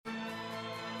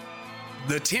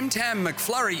The Tim Tam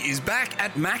McFlurry is back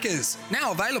at Macca's,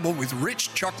 now available with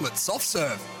rich chocolate soft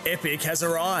serve. Epic has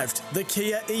arrived. The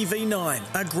Kia EV9,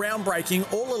 a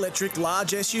groundbreaking all-electric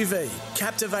large SUV,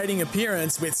 captivating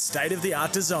appearance with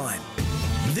state-of-the-art design.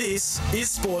 This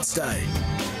is Sports Day.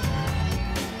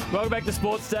 Welcome back to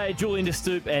Sports Day. Julian De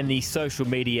Stoop and the social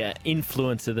media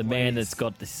influencer, the man that's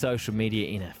got the social media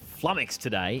in a flummox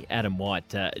today, Adam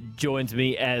White, joins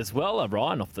me as well.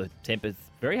 Ryan off the Tempest,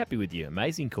 very happy with you.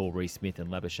 Amazing call, Reece Smith and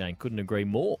Labuschagne. Couldn't agree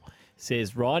more,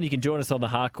 says Ryan. You can join us on the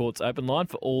Harcourts open line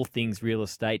for all things real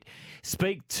estate.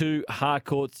 Speak to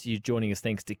Harcourts. You're joining us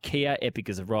thanks to Kia. Epic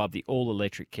has arrived, the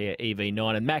all-electric Kia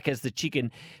EV9. And Macca's, the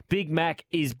chicken Big Mac,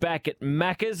 is back at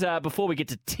Macca's. Before we get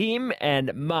to Tim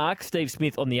and Mark, Steve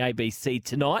Smith on the ABC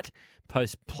tonight.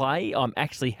 Post-play, I'm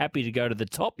actually happy to go to the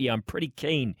top. Yeah, I'm pretty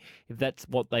keen if that's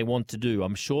what they want to do.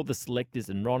 I'm sure the selectors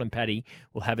and Ron and Paddy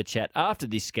will have a chat after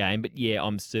this game, but yeah,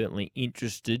 I'm certainly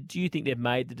interested. Do you think they've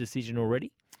made the decision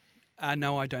already?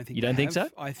 No, I don't think You don't think so?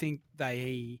 I think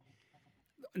they...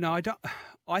 No, I don't.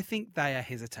 I think they are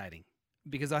hesitating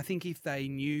because I think if they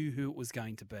knew who it was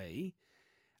going to be,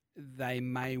 they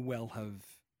may well have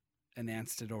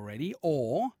announced it already,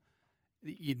 or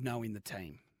you'd know in the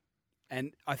team.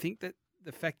 And I think that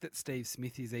the fact that Steve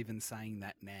Smith is even saying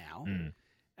that now,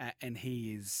 and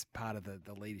he is part of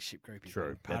the leadership group, he's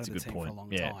been part of the team for a long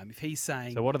time. If he's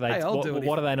saying, so what are they? Hey,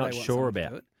 what are they not sure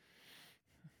about?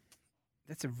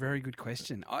 That's a very good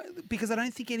question. Because I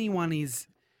don't think anyone is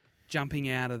jumping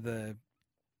out of the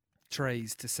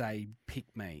trees to say, pick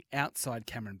me, outside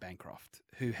Cameron Bancroft,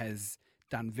 who has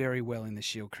done very well in the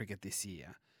Shield cricket this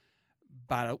year.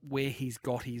 But where he's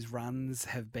got his runs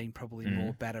have been probably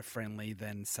more batter-friendly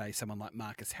than, say, someone like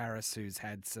Marcus Harris, who's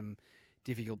had some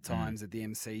difficult times at the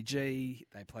MCG.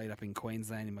 They played up in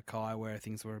Queensland in Mackay where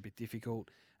things were a bit difficult.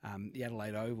 The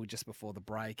Adelaide Oval just before the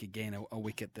break, again, a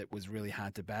wicket that was really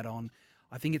hard to bat on.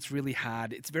 I think it's really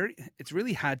hard. It's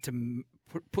really hard to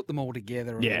put them all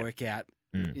together and work out,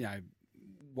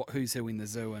 who's who in the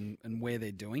zoo and where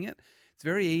they're doing it. It's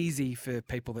very easy for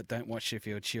people that don't watch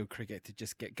Sheffield Shield cricket to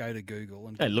just go to Google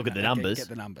and look at the numbers. Get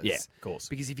the numbers. Yeah, of course.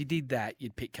 Because if you did that,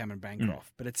 you'd pick Cameron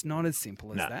Bancroft. But it's not as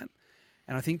simple as that.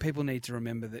 And I think people need to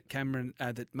remember that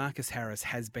that Marcus Harris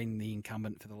has been the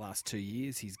incumbent for the last 2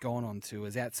 years. He's gone on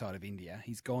tours outside of India.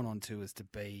 He's gone on tours to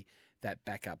be that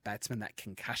backup batsman, that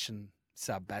concussion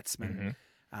sub-batsman.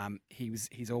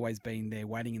 He's always been there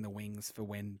waiting in the wings for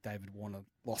when David Warner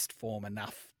lost form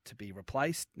enough to be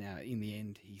replaced. Now, in the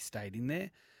end, he stayed in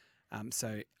there.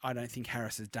 So I don't think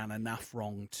Harris has done enough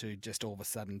wrong to just all of a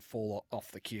sudden fall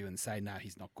off the queue and say, no,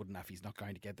 he's not good enough. He's not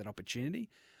going to get that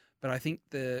opportunity. But I think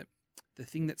the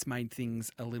thing that's made things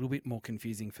a little bit more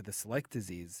confusing for the selectors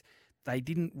is they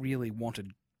didn't really want to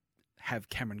have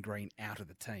Cameron Green out of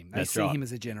the team. They see him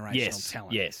as a generational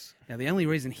talent. Yes. Now, the only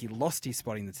reason he lost his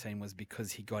spot in the team was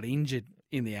because he got injured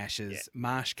in the Ashes. Yeah.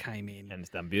 Marsh came in. And it's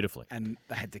done beautifully. And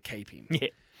they had to keep him. Yeah.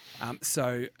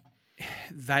 So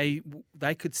they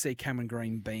could see Cameron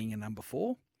Green being a number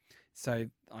 4. So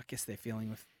I guess they're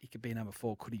feeling if he could be a number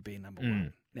 4, could he be a number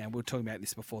 1? Now, we were talking about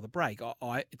this before the break.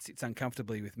 It's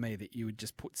uncomfortably with me that you would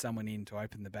just put someone in to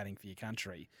open the batting for your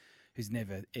country who's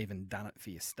never even done it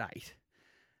for your state.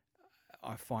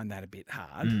 I find that a bit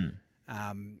hard.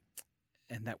 And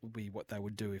that would be what they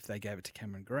would do if they gave it to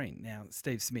Cameron Green. Now,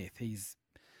 Steve Smith, he's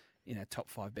top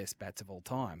 5 best bats of all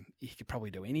time. He could probably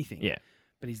do anything. Yeah.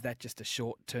 But is that just a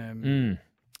short-term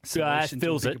solution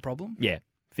to a bigger problem? Yeah,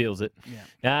 feels it.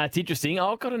 Yeah. It's interesting.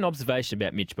 I've got an observation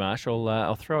about Mitch Marsh.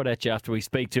 I'll throw it at you after we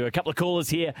speak to a couple of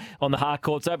callers here on the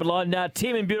Harcourts open line.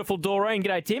 Tim in beautiful Doreen.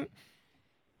 G'day, Tim.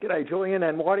 G'day, Julian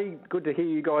and Whitey. Good to hear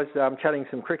you guys chatting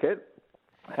some cricket.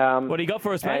 What do you got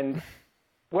for us, mate?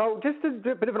 Well, just a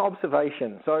bit of an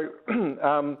observation. So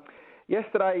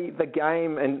yesterday, the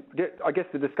game, and I guess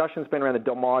the discussion's been around the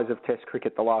demise of Test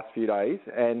cricket the last few days,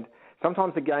 and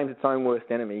sometimes the game's its own worst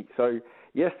enemy. So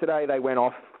yesterday, they went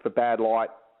off for bad light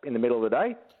in the middle of the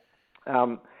day.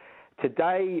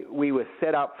 Today, we were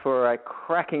set up for a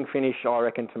cracking finish, I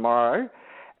reckon, tomorrow.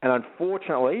 And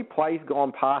unfortunately, play's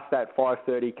gone past that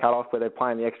 5:30 cut-off where they're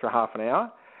playing the extra half an hour.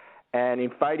 And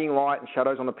in fading light and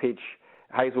shadows on the pitch,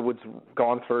 Hazelwood's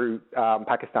gone through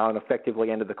Pakistan and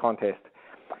effectively ended the contest.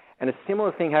 And a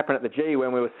similar thing happened at the G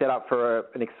when we were set up for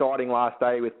an exciting last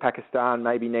day with Pakistan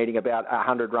maybe needing about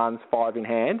 100 runs, 5 in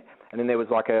hand. And then there was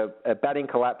like a batting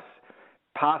collapse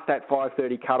past that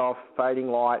 5:30 cut-off,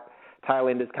 fading light,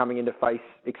 tail-enders coming into face,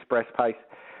 express pace.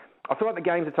 I feel like the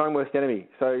game's its own worst enemy.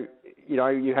 So,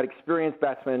 you had experienced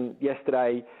batsmen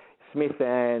yesterday, Smith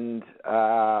and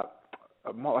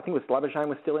I think it was Labuschagne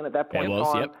was still in at that point in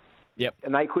time. Yep.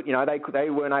 And they could, they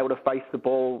weren't able to face the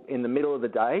ball in the middle of the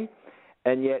day.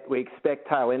 and yet we expect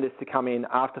tail-enders to come in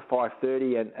after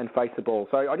 5:30 and face the ball.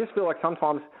 So I just feel like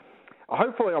sometimes,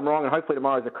 hopefully I'm wrong, and hopefully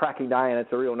tomorrow's a cracking day and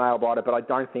it's a real nail-biter, but I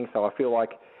don't think so. I feel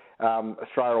like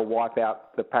Australia will wipe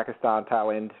out the Pakistan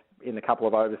tail-end in a couple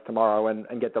of overs tomorrow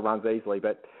and get the runs easily.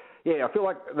 But, yeah, I feel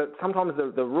like that sometimes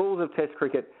the rules of Test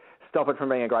cricket stop it from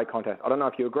being a great contest. I don't know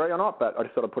if you agree or not, but I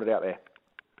just sort of put it out there.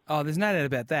 Oh, there's no doubt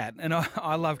about that. And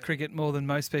I love cricket more than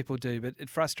most people do, but it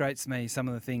frustrates me, some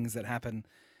of the things that happen.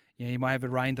 You know, you might have a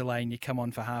rain delay and you come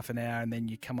on for half an hour and then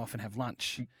you come off and have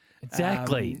lunch.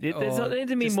 Exactly. There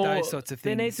needs to be more. Those sorts of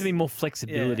things. There needs to be more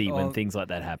flexibility when things like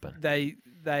that happen. They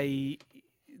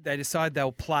decide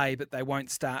they'll play, but they won't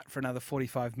start for another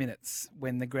 45 minutes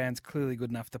when the ground's clearly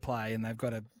good enough to play, and they've got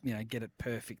to get it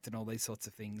perfect and all these sorts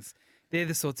of things. They're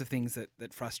the sorts of things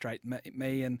that frustrate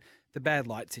me. And the bad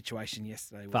light situation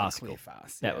yesterday was a clear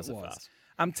farce. That was a farce.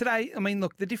 Today, I mean,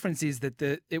 look, the difference is that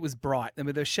it was bright. I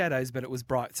mean, there were shadows, but it was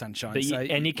bright sunshine. But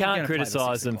you can't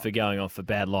criticise them for going off for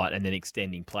bad light and then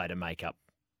extending play to make up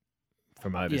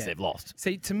from overs they've lost.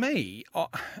 See, to me,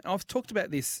 I've talked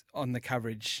about this on the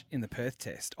coverage in the Perth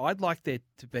Test. I'd like there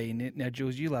to be, now,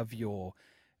 Jules, you love your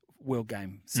world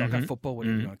game, soccer, football,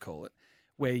 whatever you want to call it,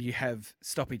 where you have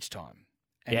stoppage time.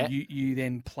 And you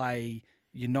then play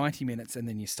your 90 minutes and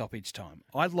then your stoppage time.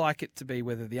 I'd like it to be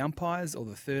whether the umpires or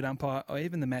the third umpire or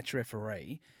even the match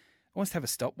referee wants to have a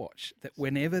stopwatch, that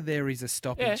whenever there is a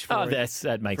stoppage for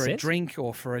a drink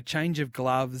or for a change of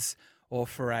gloves or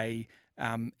for an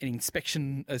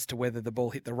inspection as to whether the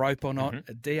ball hit the rope or not,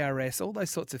 a DRS, all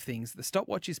those sorts of things, the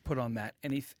stopwatch is put on that.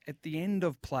 And if at the end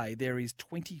of play there is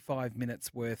 25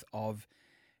 minutes worth of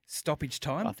stoppage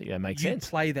time, I think that makes sense. You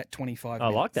play that 25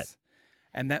 minutes. I like that.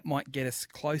 And that might get us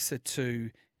closer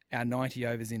to our 90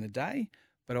 overs in a day,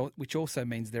 but which also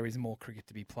means there is more cricket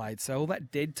to be played. So all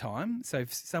that dead time, so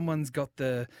if someone's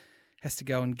has to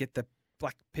go and get the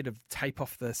black bit of tape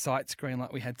off the sight screen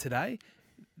like we had today,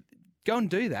 go and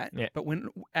do that. Yeah. But we're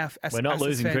not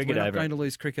losing cricket over it. We're not going to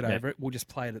lose cricket over it. We'll just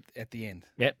play it at the end.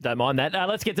 Yep, don't mind that.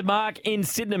 Let's get to Mark in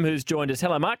Sydenham who's joined us.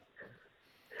 Hello, Mark.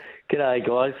 G'day,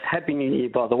 guys. Happy New Year,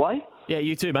 by the way. Yeah,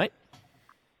 you too, mate.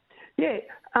 Yeah,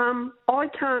 I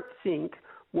can't think,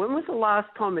 when was the last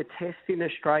time a test in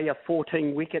Australia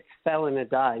 14 wickets fell in a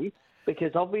day?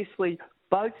 Because obviously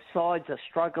both sides are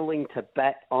struggling to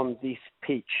bat on this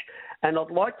pitch. And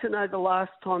I'd like to know the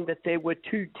last time that there were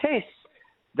two tests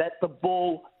that the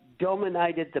ball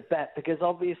dominated the bat, because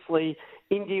obviously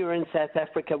India and South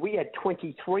Africa, we had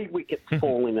 23 wickets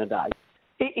fall in a day.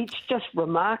 It's just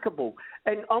remarkable.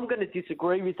 And I'm going to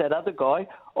disagree with that other guy.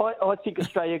 I think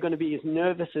Australia are going to be as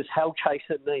nervous as hell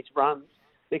chasing these runs,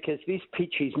 because this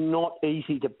pitch is not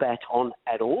easy to bat on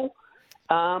at all.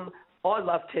 I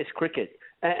love Test cricket,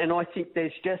 and I think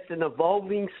there's just an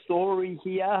evolving story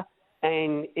here,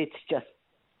 and it's just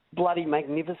bloody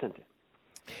magnificent.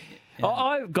 Yeah.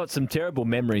 I've got some terrible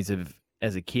memories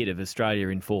as a kid of Australia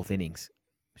in fourth innings.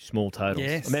 Small totals.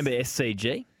 Yes. I remember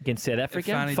SCG against South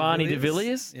Africa. Fani de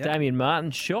Villiers. Yep. Damien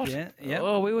Martin shot. Yeah, yep.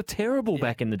 Oh, we were terrible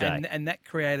back in the day. And that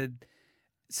created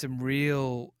some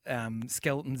real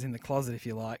skeletons in the closet, if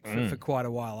you like, for quite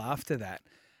a while after that.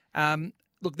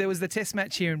 Look, there was the test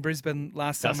match here in Brisbane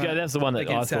last summer. That's the one that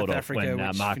I thought Africa, of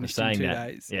when Mark was saying that.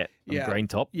 Days. Yeah, green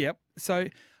top. Yep. So,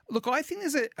 look, I think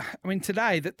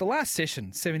today, that the last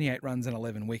session, 78 runs and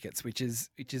 11 wickets, which is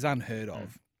unheard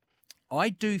of. I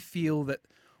do feel that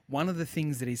one of the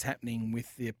things that is happening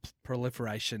with the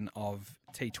proliferation of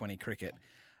T20 cricket,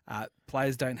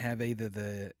 players don't have either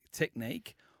the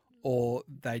technique or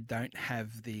they don't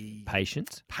have the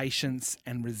patience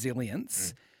and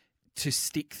resilience to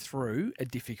stick through a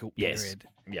difficult period.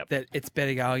 Yep. That it's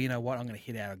better go, you know what, I'm going to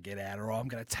hit out or get out, or I'm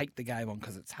going to take the game on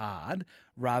because it's hard,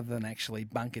 rather than actually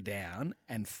bunker down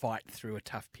and fight through a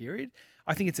tough period.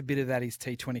 I think it's a bit of that is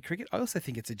T20 cricket. I also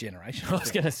think it's a generation. I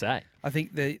was going to say. I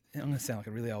think I'm going to sound like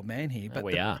a really old man here, but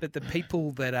but the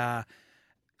people that are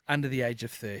under the age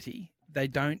of 30, they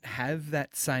don't have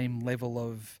that same level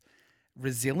of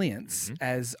resilience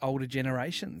as older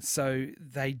generations. So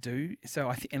they do. So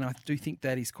I do think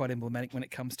that is quite emblematic when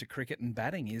it comes to cricket and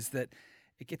batting, is that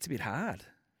it gets a bit hard.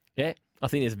 Yeah, I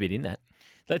think there's a bit in that.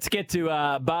 Let's get to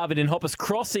Barvin in Hoppers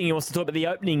Crossing. He wants to talk about the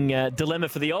opening dilemma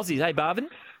for the Aussies. Hey, Barvin.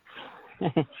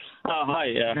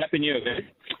 Hi, Happy New Year, guys.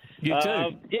 You too.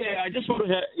 I just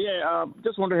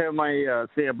want to have my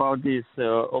say about this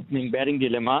opening batting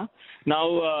dilemma.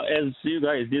 Now, as you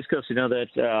guys discussed, that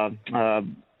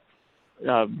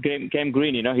Cam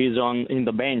Green, he's in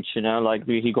the bench, like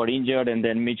he got injured, and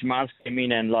then Mitch Marsh came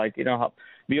in, and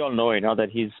we all know, that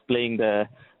he's playing the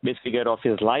best figure of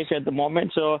his life at the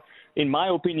moment. So, in my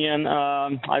opinion,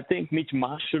 I think Mitch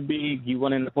Marsh should be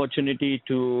given an opportunity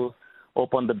to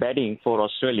open the batting for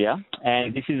Australia,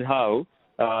 and this is how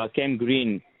Cam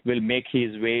Green will make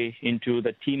his way into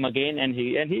the team again, and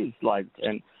he's like,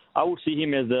 and I would see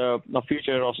him as the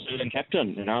future Australian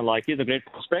captain. Like he's a great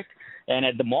prospect, and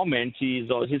at the moment he's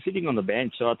sitting on the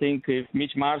bench. So I think if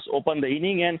Mitch Marsh open the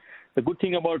inning, and the good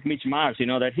thing about Mitch Marsh,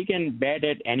 that he can bat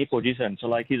at any position. So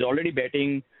like he's already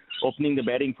opening the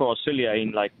batting for Australia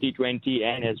in like T20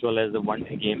 and as well as the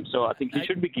one-day game. So I think he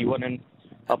should be given an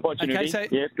opportunity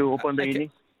to open the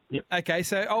inning. Yep. Okay,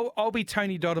 so I'll be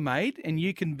Tony Dodemaide, and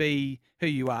you can be who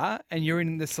you are, and you're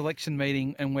in the selection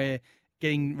meeting, and we're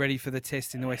getting ready for the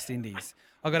test in the West Indies.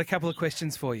 I've got a couple of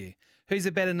questions for you. Who's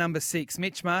a better number 6,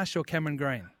 Mitch Marsh or Cameron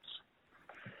Green?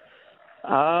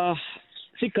 I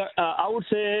would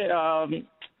say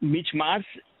Mitch Marsh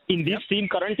in this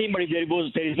current team, but if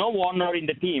there is no Warner in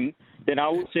the team, then I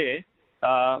would say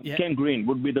Cam Green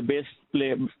would be the best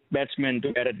batsman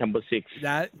to bat at number 6.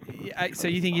 So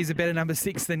you think he's a better number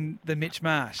 6 than Mitch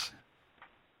Marsh?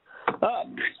 What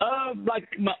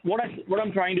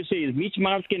I'm trying to say is Mitch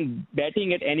Marsh can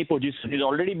batting at any position. He's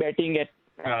already batting at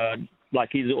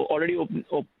he's already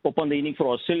opened the inning for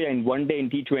Australia in one day in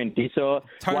T20. So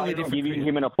totally why not giving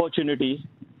him an opportunity?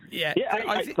 Yeah,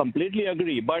 I completely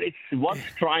agree, but it's worth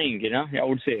trying. I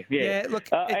would say. Yeah, look,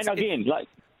 and again,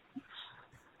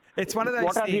 it's one of those.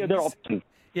 What are the other options?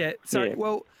 Yeah,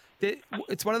 well,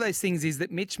 it's one of those things is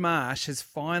that Mitch Marsh has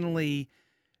finally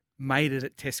made it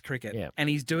at Test cricket, and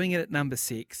he's doing it at number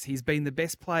 6. He's been the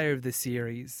best player of the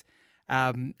series.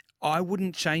 I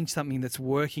wouldn't change something that's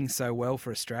working so well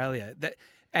for Australia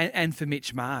and for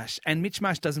Mitch Marsh. And Mitch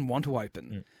Marsh doesn't want to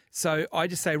open, so I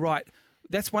just say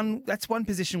that's one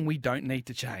position we don't need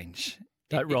to change.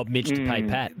 Don't rob Mitch to pay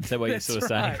Pat. Is that what you're sort of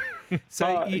saying?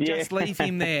 So you just leave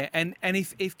him there. And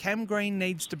if Cam Green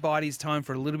needs to bide his time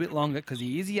for a little bit longer because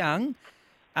he is young,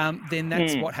 then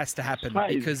that's what has to happen.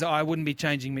 Because I wouldn't be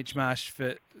changing Mitch Marsh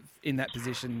in that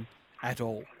position at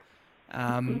all.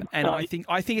 I think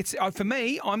it's for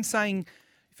me. I'm saying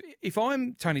if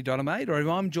I'm Tony Dodemaide or if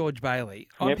I'm George Bailey,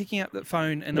 I'm picking up the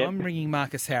phone and I'm ringing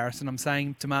Marcus Harris and I'm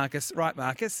saying to Marcus, right,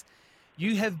 Marcus,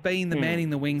 you have been the man in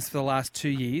the wings for the last 2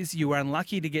 years. You were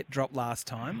unlucky to get dropped last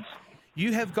time.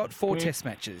 You have got 4 test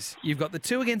matches. You've got the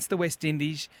 2 against the West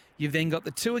Indies. You've then got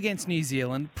the 2 against New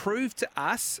Zealand. Prove to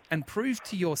us and prove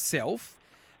to yourself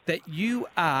that you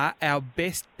are our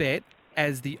best bet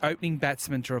as the opening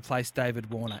batsman to replace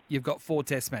David Warner. You've got 4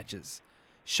 test matches.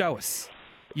 Show us.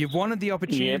 You've wanted the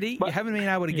opportunity. You haven't been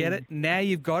able to get it. Now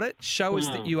you've got it. Show us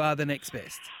that you are the next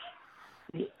best.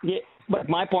 Yeah, but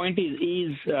my point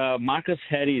is Marcus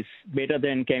Harris better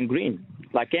than Cam Green?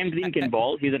 Like Cam Green can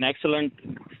bowl. He's an excellent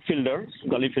fielder,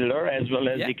 gully fielder, as well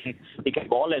as he can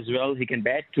bowl as well. He can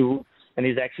bat too, and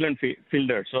he's an excellent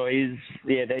fielder. So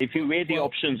if you weigh the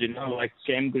options, like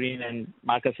Cam Green and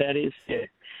Marcus Harris,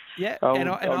 I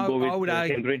would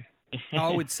argue. Cam Green. I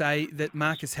would say that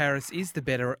Marcus Harris is the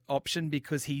better option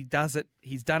because he does it.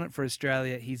 He's done it for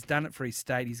Australia. He's done it for his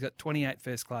state. He's got 28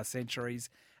 first-class centuries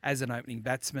as an opening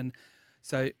batsman.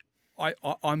 So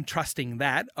I'm trusting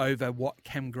that over what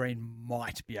Cam Green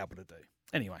might be able to do.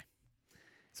 Anyway,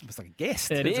 it's almost like a guest.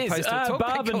 It is.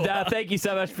 Barb and thank you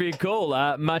so much for your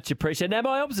call. Much appreciated. Now,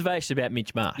 my observation about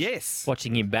Mitch Marsh. Yes.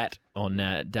 Watching him bat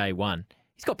on day one,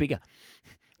 he's got bigger.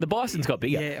 The Bison's got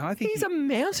bigger. Yeah, I think he's a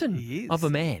mountain of a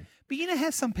man. But you know how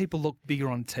some people look bigger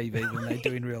on TV than they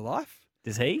do in real life?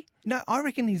 Does he? No, I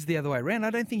reckon he's the other way around.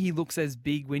 I don't think he looks as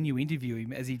big when you interview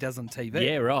him as he does on TV.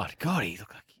 Yeah, right. God, he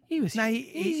looked like he's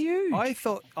huge. I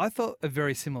thought a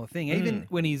very similar thing. Even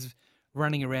when he's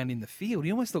running around in the field,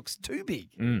 he almost looks too big.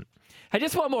 Hey,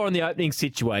 just one more on the opening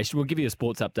situation. We'll give you a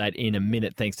sports update in a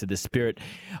minute, thanks to the Spirit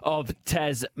of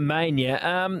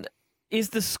Tasmania. Is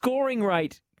the scoring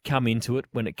rate come into it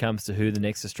when it comes to who the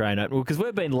next Australian opener? Well, because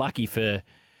we've been lucky for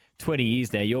 20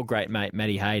 years now. Your great mate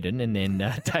Matty Hayden and then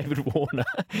David Warner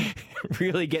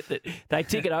really get that. They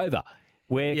tick it over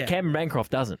where Cameron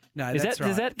Bancroft doesn't. No, that's right.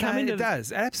 Does that come into? It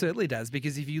does. It absolutely does.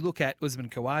 Because if you look at Usman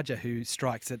Khawaja, who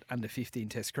strikes at under 50 in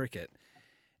Test cricket,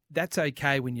 that's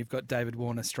okay when you've got David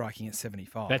Warner striking at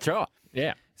 75. That's right.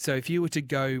 Yeah. So if you were to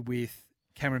go with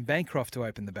Cameron Bancroft to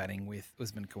open the batting with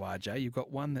Usman Khawaja, you've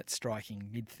got one that's striking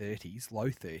mid-30s, low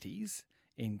 30s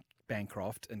in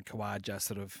Bancroft, and Khawaja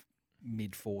sort of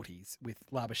mid-40s, with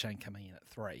Labuschagne coming in at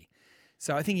 3.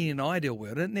 So I think in an ideal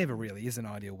world, and it never really is an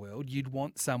ideal world, you'd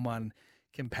want someone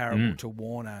comparable to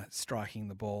Warner striking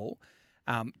the ball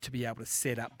to be able to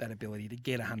set up that ability to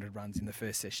get 100 runs in the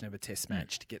first session of a Test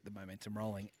match to get the momentum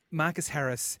rolling. Marcus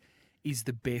Harris is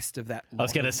the best of that. I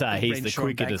was going to say he's the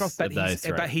quickest of those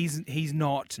three. But he's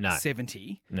not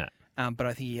 70. No. But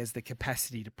I think he has the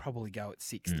capacity to probably go at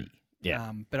 60.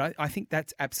 Yeah. But I think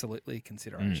that's absolutely a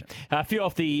consideration. A few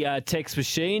off the text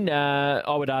machine.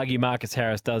 I would argue Marcus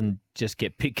Harris doesn't just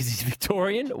get picked because he's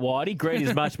Victorian. Whitey, Green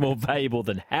is much more valuable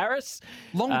than Harris.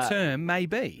 Long term,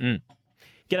 maybe.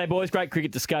 G'day, boys. Great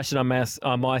cricket discussion.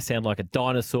 I might sound like a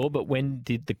dinosaur, but when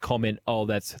did the comment, "Oh,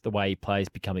 that's the way he plays,"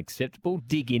 become acceptable?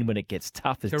 Dig in when it gets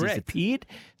tough has Correct. disappeared,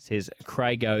 says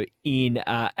Crago in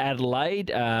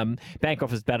Adelaide.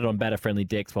 Bancroft has batted on batter-friendly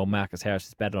decks while Marcus Harris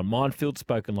has batted on minefield,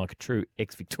 spoken like a true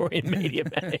ex-Victorian media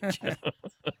manager.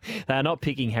 They are not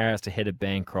picking Harris ahead of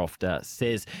Bancroft,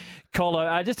 says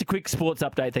Colo. Just a quick sports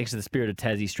update. Thanks to the Spirit of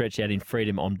Tassie. Stretch out in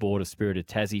freedom on board of Spirit of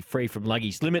Tassie. Free from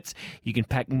luggage limits. You can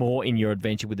pack more in your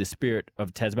adventure with the Spirit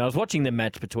of Tasman. I was watching the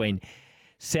match between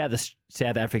South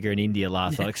Africa and India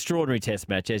last night. Extraordinary test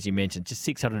match, as you mentioned. Just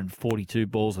 642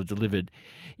 balls were delivered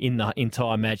in the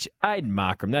entire match. Aiden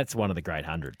Markram, that's one of the great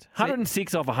hundreds.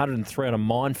 106 off 103 on a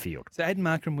minefield. So Aiden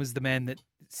Markram was the man that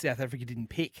South Africa didn't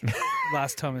pick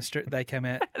last time they came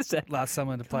out last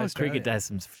summer to play Australia. Cricket does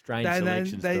some strange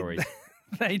selection stories.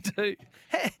 They do.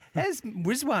 Has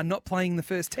Rizwan not playing the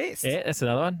first test? Yeah, that's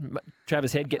another one.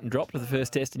 Travis Head getting dropped for the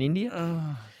first test in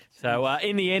India. So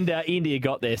in the end, India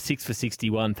got there 6 for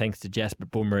 61 thanks to Jasper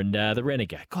Bumrah and the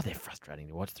Renegade. God, they're frustrating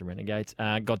to watch, the Renegades.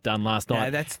 Got done last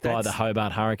night by the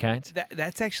Hobart Hurricanes.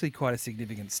 That's actually quite a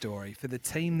significant story for the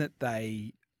team that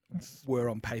they were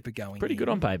on paper going Pretty good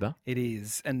on paper. It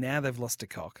is. And now they've lost a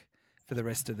cock for the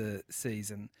rest of the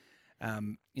season.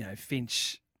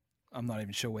 Finch, I'm not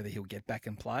even sure whether he'll get back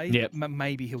and play. Yep.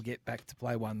 Maybe he'll get back to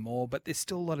play one more, but there's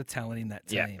still a lot of talent in that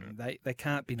team. Yep. They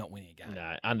can't be not winning a game.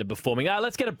 No, underperforming.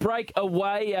 Let's get a break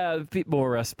away. A bit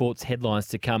more sports headlines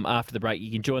to come after the break.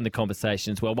 You can join the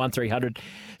conversation as well. 1300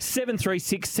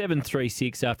 736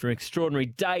 736 after an extraordinary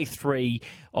day 3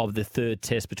 of the third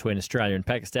test between Australia and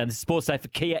Pakistan. This is Sports Day for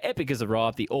Kia. Epic has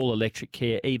arrived, the all-electric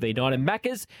Kia EV9. And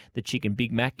Macca's, the Chicken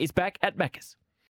Big Mac, is back at Macca's.